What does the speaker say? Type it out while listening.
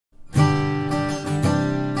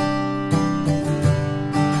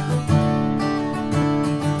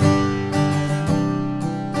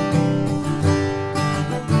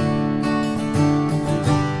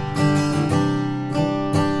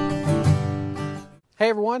Hey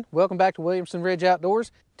everyone, welcome back to Williamson Ridge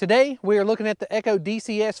Outdoors. Today we are looking at the Echo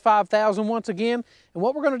DCS-5000 once again, and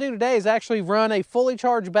what we're going to do today is actually run a fully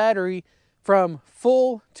charged battery from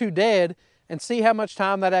full to dead and see how much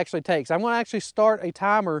time that actually takes. I'm going to actually start a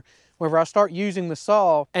timer whenever I start using the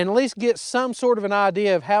saw and at least get some sort of an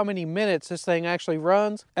idea of how many minutes this thing actually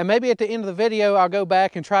runs. And maybe at the end of the video I'll go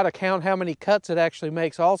back and try to count how many cuts it actually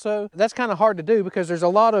makes also. That's kind of hard to do because there's a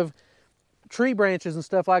lot of tree branches and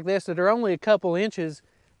stuff like this that are only a couple inches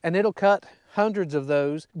and it'll cut hundreds of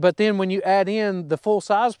those. But then when you add in the full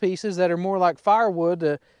size pieces that are more like firewood,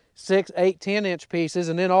 the 6, 8, 10 inch pieces,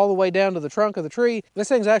 and then all the way down to the trunk of the tree, this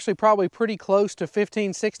thing's actually probably pretty close to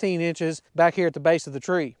 15, 16 inches back here at the base of the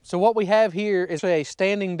tree. So what we have here is a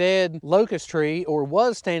standing dead locust tree, or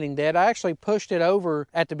was standing dead. I actually pushed it over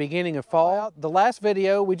at the beginning of fall. The last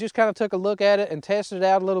video, we just kind of took a look at it and tested it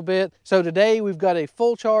out a little bit. So today we've got a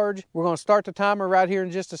full charge. We're going to start the timer right here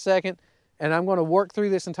in just a second, and I'm going to work through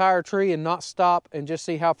this entire tree and not stop and just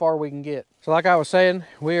see how far we can get. So like I was saying,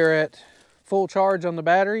 we are at full charge on the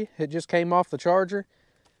battery. It just came off the charger.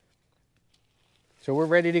 So we're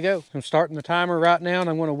ready to go. I'm starting the timer right now and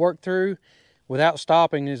I'm going to work through without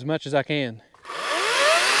stopping as much as I can.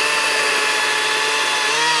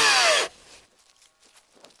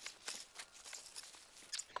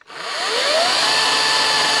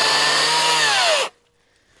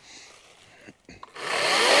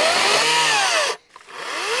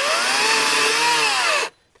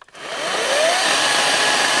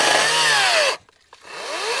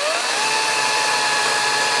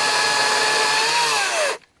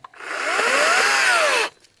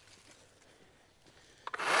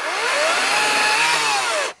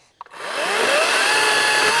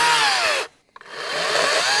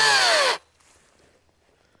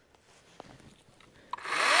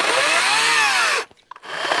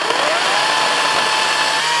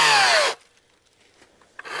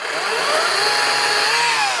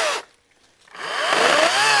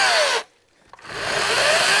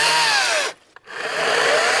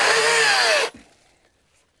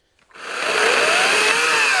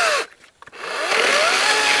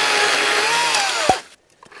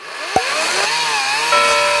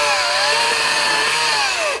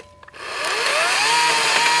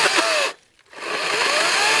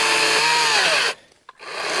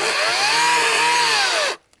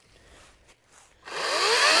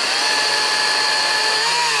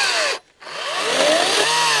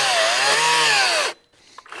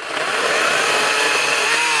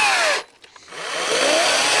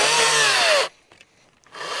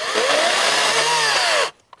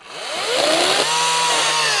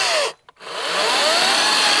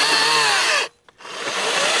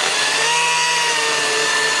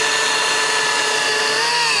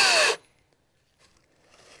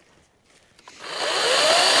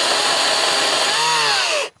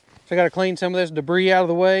 So I got to clean some of this debris out of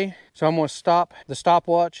the way. So I'm going to stop the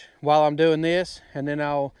stopwatch while I'm doing this, and then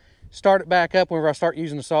I'll start it back up whenever I start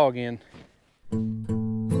using the saw again.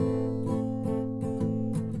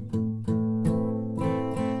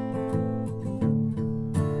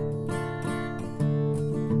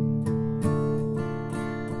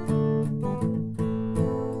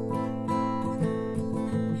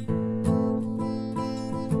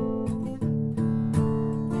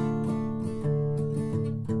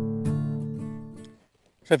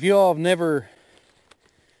 So if you all have never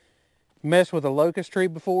messed with a locust tree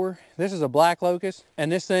before, this is a black locust, and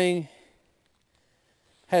this thing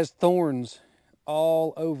has thorns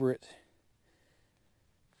all over it.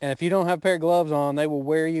 And if you don't have a pair of gloves on, they will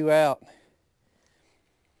wear you out.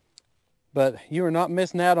 But you are not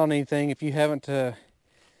missing out on anything if you haven't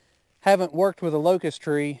worked with a locust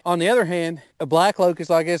tree. On the other hand, a black locust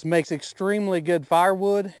like this makes extremely good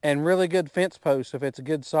firewood and really good fence posts if it's a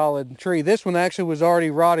good solid tree. This one actually was already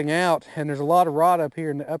rotting out, and there's a lot of rot up here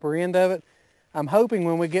in the upper end of it. I'm hoping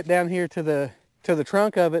when we get down here to the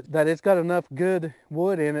trunk of it that it's got enough good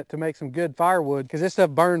wood in it to make some good firewood, because this stuff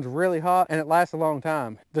burns really hot and it lasts a long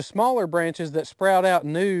time. The smaller branches that sprout out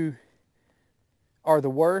new are the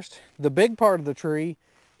worst. The big part of the tree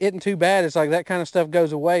isn't too bad. It's like that kind of stuff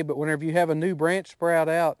goes away, but whenever you have a new branch sprout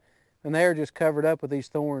out, then they're just covered up with these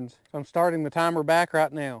thorns. So I'm starting the timer back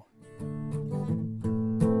right now.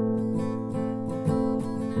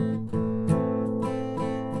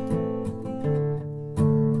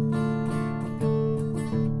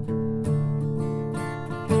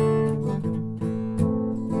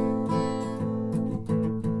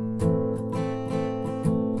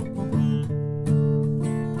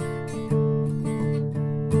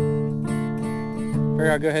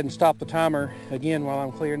 I'll go ahead and stop the timer again while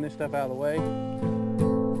I'm clearing this stuff out of the way.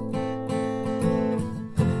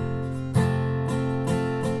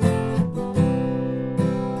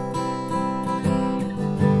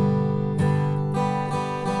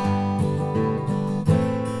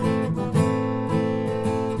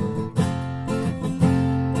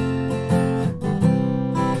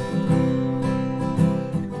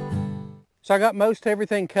 So I got most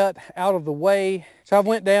everything cut out of the way. So I've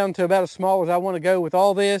went down to about as small as I want to go with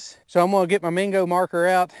all this. So I'm going to get my MINGO marker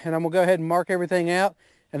out and I'm going to go ahead and mark everything out.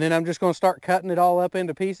 And then I'm just going to start cutting it all up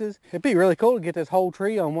into pieces. It'd be really cool to get this whole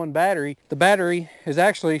tree on one battery. The battery is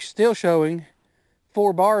actually still showing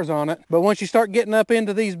 4 bars on it. But once you start getting up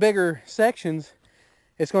into these bigger sections,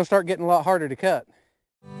 it's going to start getting a lot harder to cut.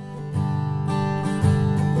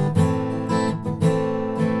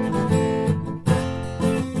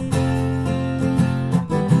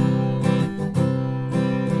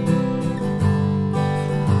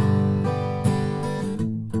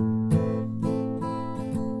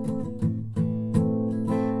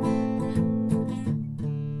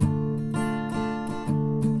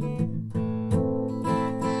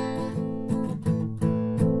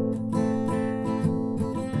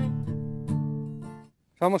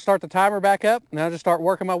 So I'm going to start the timer back up, and I'll just start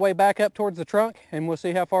working my way back up towards the trunk, and we'll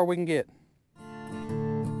see how far we can get.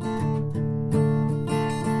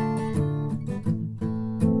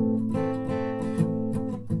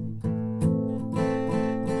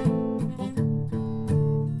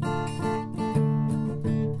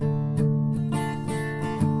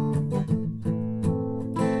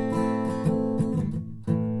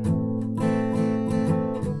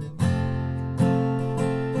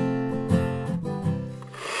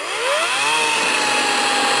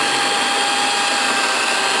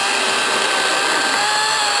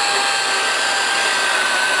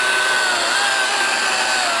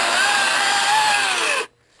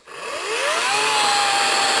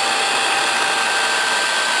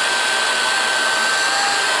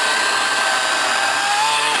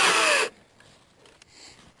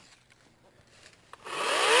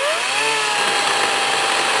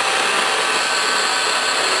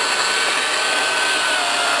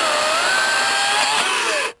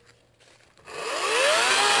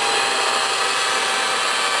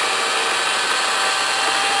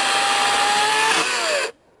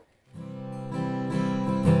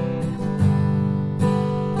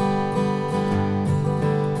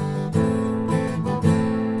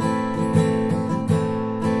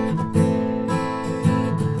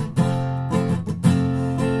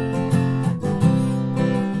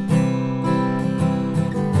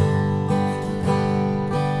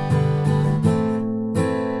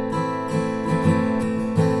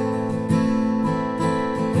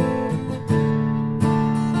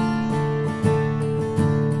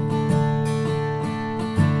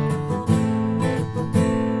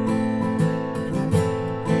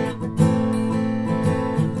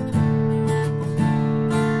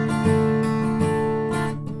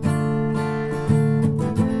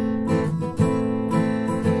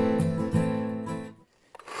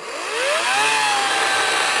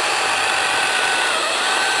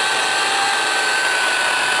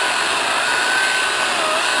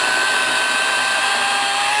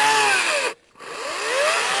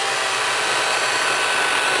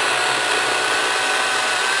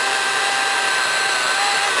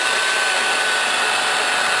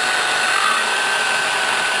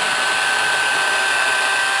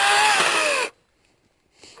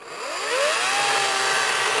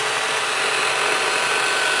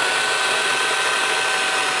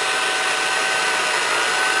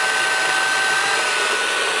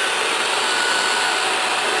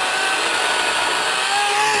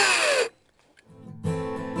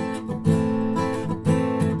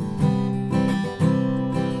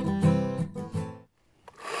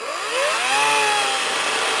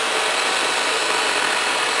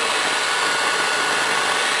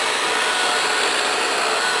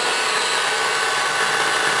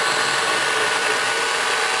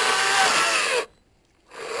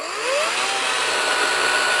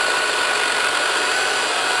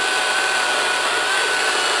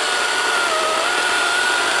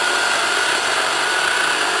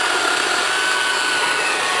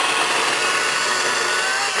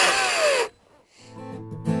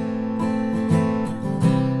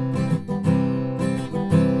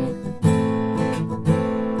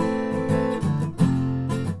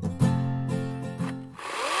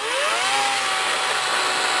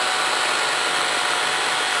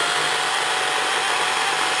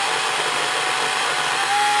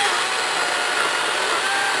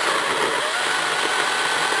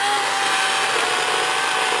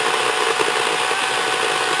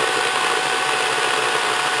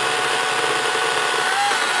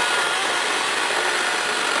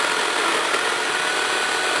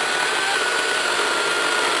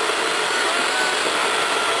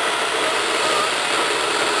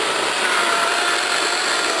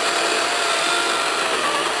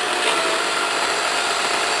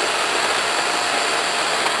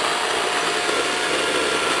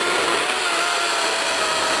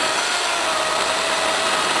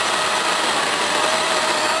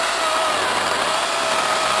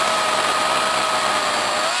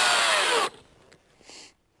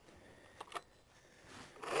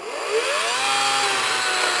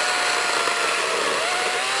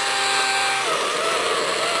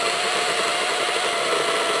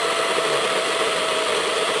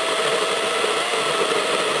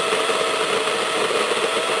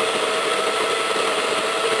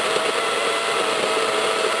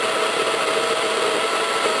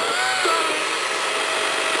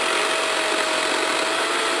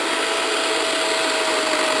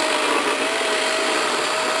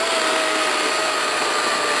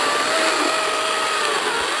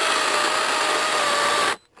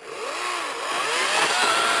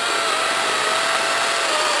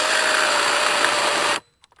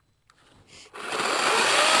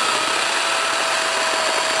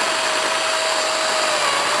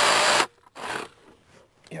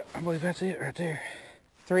 believe that's it right there.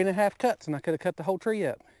 3.5 cuts, and I could have cut the whole tree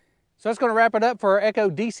up. So that's going to wrap it up for our Echo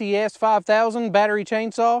DCS-5000 battery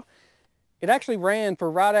chainsaw. It actually ran for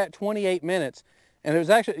right at 28 minutes, and it was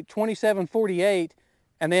actually 27:48.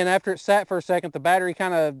 And then after it sat for a second, the battery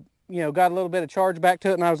kind of, got a little bit of charge back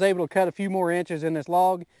to it, and I was able to cut a few more inches in this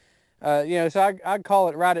log. So I'd call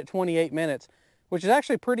it right at 28 minutes, which is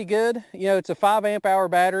actually pretty good. It's a 5 amp hour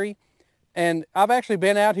battery, and I've actually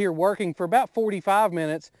been out here working for about 45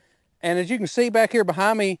 minutes. And as you can see back here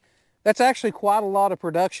behind me, that's actually quite a lot of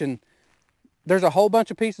production. There's a whole bunch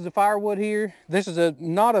of pieces of firewood here. This is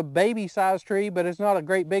not a baby size tree, but it's not a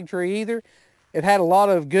great big tree either. It had a lot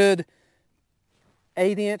of good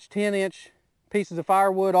 8-inch, 10-inch pieces of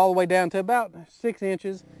firewood all the way down to about 6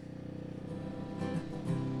 inches.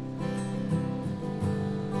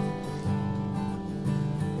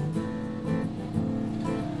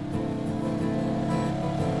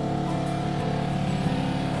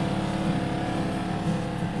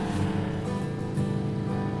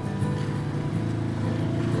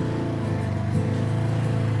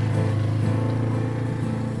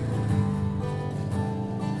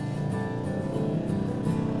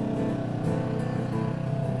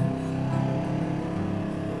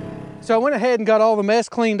 So I went ahead and got all the mess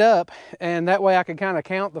cleaned up, and that way I could kind of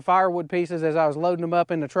count the firewood pieces as I was loading them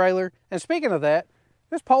up in the trailer. And speaking of that,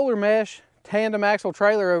 this polar mesh tandem axle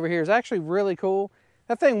trailer over here is actually really cool.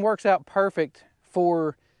 That thing works out perfect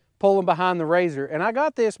for pulling behind the RZR. And I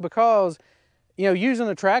got this because, using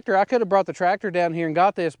the tractor, I could have brought the tractor down here and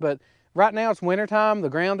got this, but right now it's wintertime, the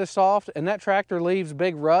ground is soft, and that tractor leaves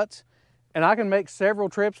big ruts. And I can make several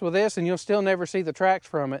trips with this and you'll still never see the tracks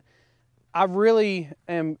from it. I really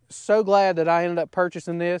am so glad that I ended up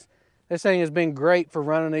purchasing this. This thing has been great for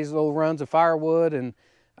running these little runs of firewood, and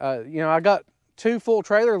I got 2 full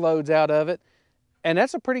trailer loads out of it, and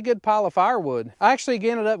that's a pretty good pile of firewood. I actually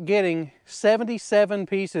ended up getting 77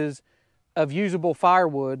 pieces of usable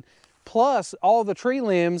firewood, plus all the tree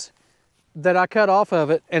limbs that I cut off of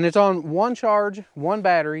it, and it's on 1 charge, 1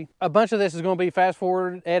 battery. A bunch of this is going to be fast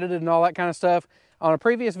forwarded, edited, and all that kind of stuff. On a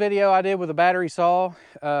previous video I did with a battery saw,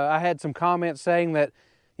 I had some comments saying that,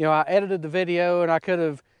 I edited the video and I could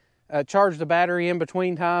have charged the battery in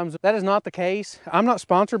between times. That is not the case. I'm not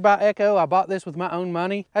sponsored by Echo. I bought this with my own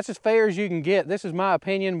money. That's as fair as you can get. This is my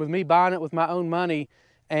opinion with me buying it with my own money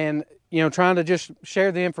and, trying to just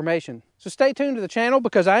share the information. So stay tuned to the channel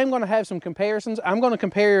because I am going to have some comparisons. I'm going to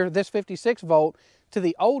compare this 56 volt to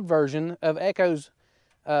the old version of Echo's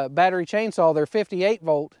battery chainsaw, their 58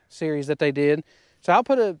 volt series that they did. So I'll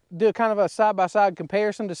do a kind of a side-by-side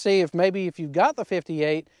comparison to see if maybe if you've got the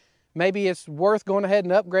 58, maybe it's worth going ahead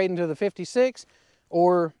and upgrading to the 56,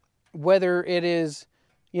 or whether it is,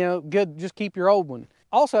 good, just keep your old one.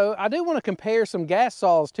 Also, I do want to compare some gas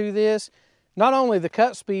saws to this. Not only the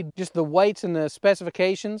cut speed, just the weights and the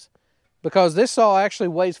specifications, because this saw actually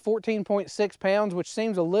weighs 14.6 pounds, which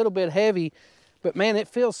seems a little bit heavy, but man, it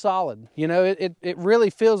feels solid. It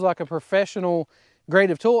really feels like a professional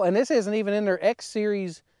grade of tool, and this isn't even in their X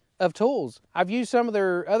series of tools. I've used some of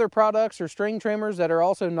their other products or string trimmers that are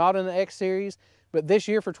also not in the X series, but this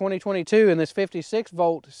year for 2022 in this 56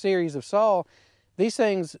 volt series of saw, these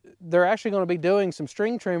things, they're actually going to be doing some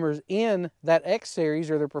string trimmers in that X series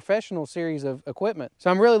or their professional series of equipment.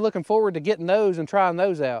 So I'm really looking forward to getting those and trying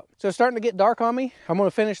those out. So it's starting to get dark on me. I'm going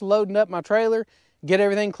to finish loading up my trailer, get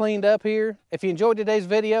everything cleaned up here. If you enjoyed today's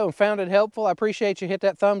video and found it helpful, I appreciate you hit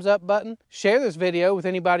that thumbs up button. Share this video with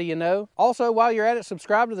anybody you know. Also, while you're at it,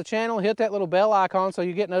 subscribe to the channel, hit that little bell icon so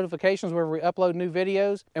you get notifications whenever we upload new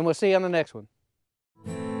videos, and we'll see you on the next one.